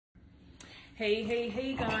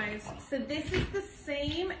Hey guys, so this is the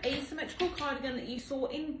same asymmetrical cardigan that you saw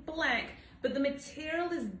in black, but the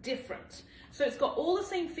material is different. So it's got all the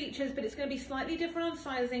same features, but it's going to be slightly different on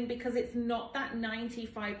sizing because it's not that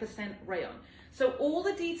 95% rayon. So all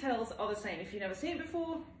the details are the same. If you've never seen it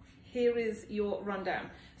before, here is your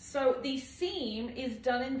rundown. So the seam is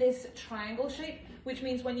done in this triangle shape, which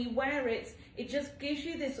means when you wear it, it just gives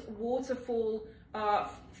you this waterfall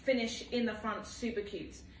finish in the front, super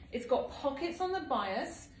cute. It's got pockets on the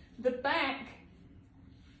bias. The back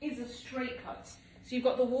is a straight cut. So you've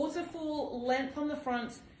got the waterfall length on the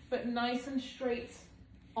front, but nice and straight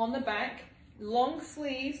on the back. Long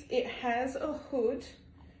sleeves. It has a hood,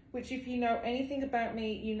 which if you know anything about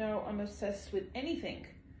me, you know I'm obsessed with anything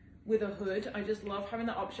with a hood. I just love having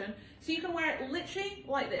that option. So you can wear it literally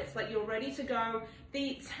like this, like you're ready to go.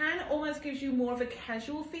 The tan almost gives you more of a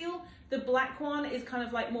casual feel. The black one is kind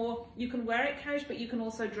of like more, you can wear it casual, but you can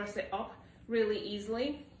also dress it up really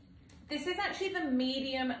easily. This is actually the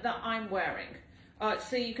medium that I'm wearing.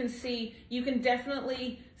 So you can see, you can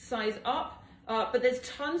definitely size up, but there's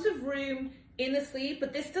tons of room in the sleeve,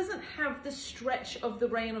 but this doesn't have the stretch of the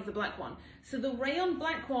rayon of the black one. So the rayon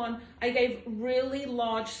black one, I gave really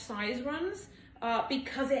large size runs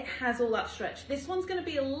because it has all that stretch. This one's gonna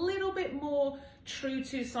be a little bit more true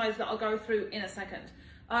to size that I'll go through in a second.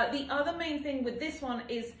 The other main thing with this one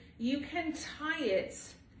is you can tie it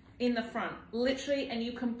in the front, literally, and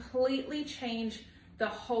you completely change the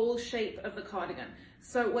whole shape of the cardigan.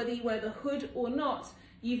 So whether you wear the hood or not,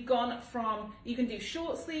 you've gone from, you can do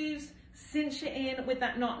short sleeves, cinch it in with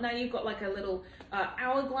that knot. Now you've got like a little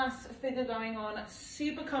hourglass figure going on,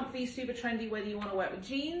 super comfy, super trendy, whether you want to wear it with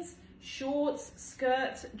jeans, shorts,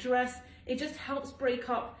 skirt, dress. It just helps break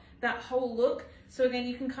up that whole look. So again,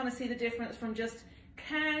 you can kind of see the difference from just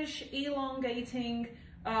cash, elongating,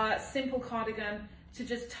 simple cardigan to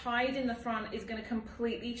just tied in the front is going to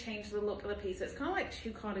completely change the look of the piece. It's kind of like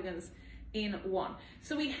two cardigans in one.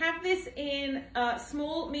 So we have this in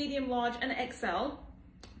small, medium, large, and XL.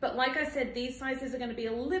 But like I said, these sizes are going to be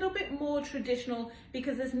a little bit more traditional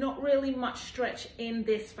because there's not really much stretch in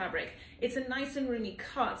this fabric. It's a nice and roomy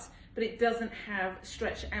cut, but it doesn't have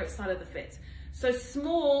stretch outside of the fit. So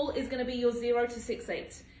small is going to be your 0 to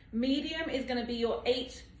 6/8. Medium is going to be your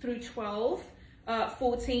 8 through 12,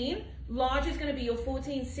 14. Large is going to be your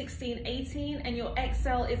 14, 16, 18, and your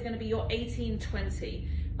XL is going to be your 18, 20.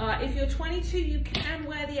 If you're 22, you can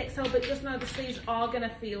wear the XL, but just know the sleeves are going to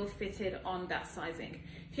feel fitted on that sizing.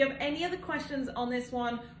 If you have any other questions on this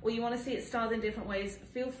one, or you want to see it styled in different ways,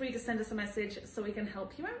 feel free to send us a message so we can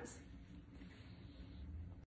help you out.